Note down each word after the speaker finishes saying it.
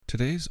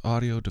Today's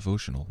audio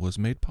devotional was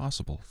made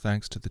possible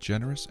thanks to the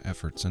generous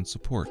efforts and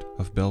support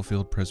of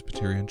Bellefield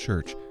Presbyterian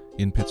Church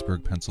in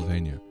Pittsburgh,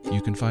 Pennsylvania.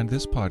 You can find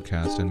this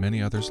podcast and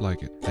many others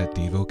like it at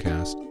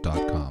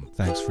Devocast.com.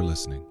 Thanks for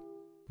listening.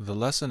 The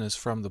lesson is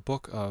from the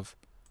book of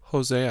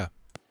Hosea.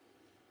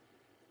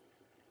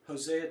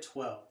 Hosea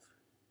 12.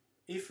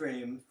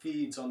 Ephraim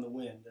feeds on the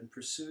wind and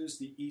pursues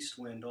the east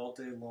wind all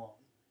day long.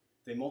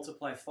 They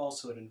multiply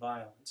falsehood and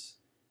violence.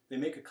 They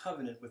make a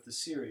covenant with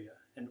Assyria,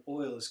 and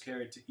oil is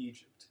carried to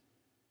Egypt.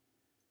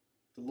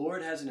 The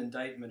Lord has an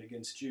indictment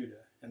against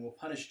Judah, and will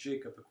punish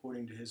Jacob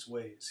according to his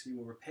ways. He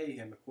will repay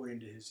him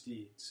according to his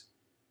deeds.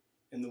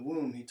 In the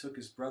womb he took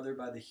his brother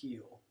by the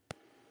heel,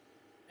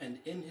 and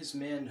in his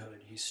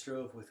manhood he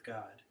strove with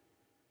God.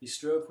 He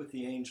strove with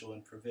the angel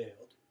and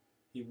prevailed.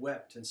 He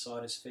wept and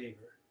sought his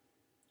favor.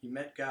 He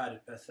met God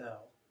at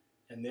Bethel,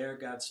 and there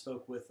God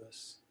spoke with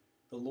us,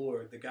 the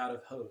Lord, the God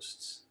of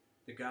hosts,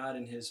 the God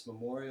in his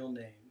memorial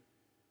name.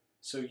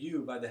 So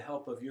you, by the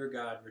help of your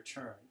God,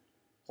 return.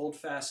 Hold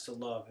fast to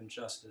love and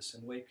justice,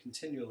 and wait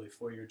continually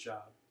for your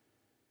job.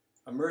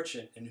 A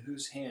merchant in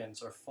whose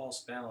hands are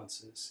false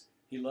balances,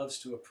 he loves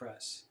to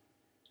oppress.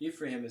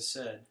 Ephraim has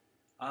said,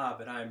 "Ah,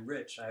 but I am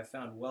rich, I have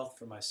found wealth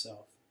for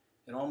myself.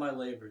 In all my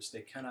labors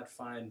they cannot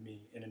find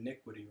me in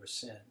iniquity or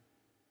sin.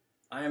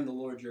 I am the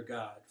Lord your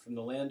God, from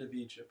the land of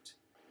Egypt.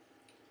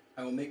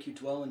 I will make you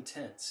dwell in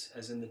tents,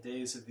 as in the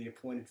days of the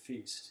appointed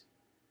feast.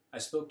 I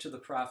spoke to the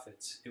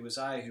prophets, it was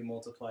I who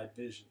multiplied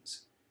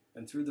visions,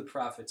 and through the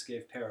prophets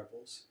gave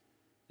parables.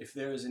 If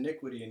there is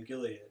iniquity in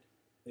Gilead,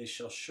 they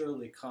shall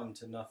surely come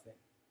to nothing.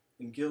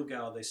 In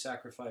Gilgal they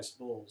sacrifice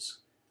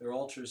bulls, their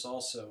altars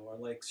also are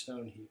like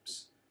stone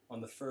heaps,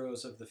 on the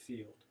furrows of the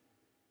field.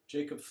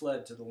 Jacob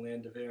fled to the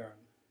land of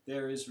Aram,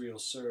 there Israel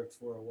served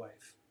for a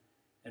wife,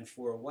 and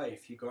for a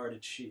wife he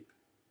guarded sheep.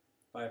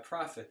 By a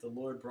prophet the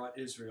Lord brought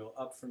Israel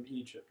up from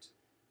Egypt,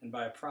 and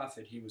by a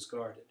prophet he was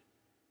guarded.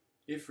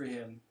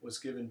 Ephraim was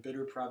given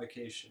bitter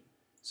provocation,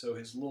 so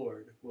his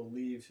Lord will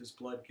leave his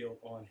blood guilt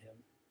on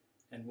him,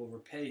 and will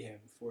repay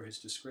him for his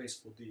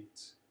disgraceful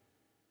deeds.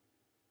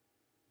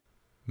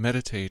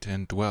 Meditate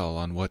and dwell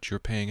on what you're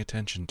paying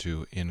attention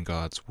to in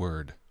God's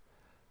Word.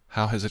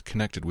 How has it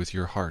connected with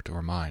your heart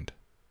or mind?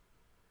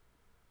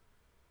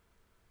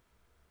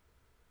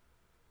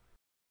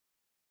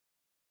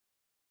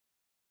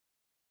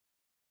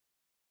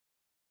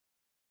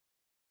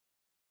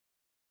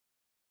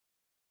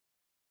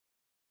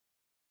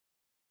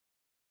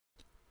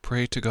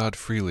 Pray to God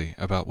freely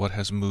about what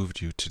has moved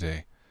you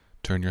today.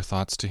 Turn your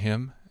thoughts to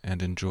Him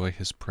and enjoy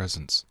His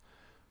presence.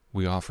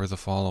 We offer the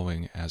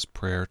following as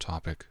prayer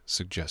topic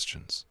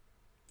suggestions.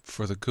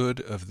 For the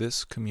good of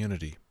this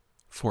community,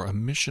 for a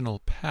missional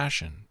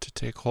passion to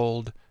take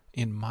hold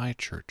in my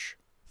church.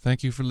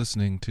 Thank you for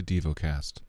listening to Devocast.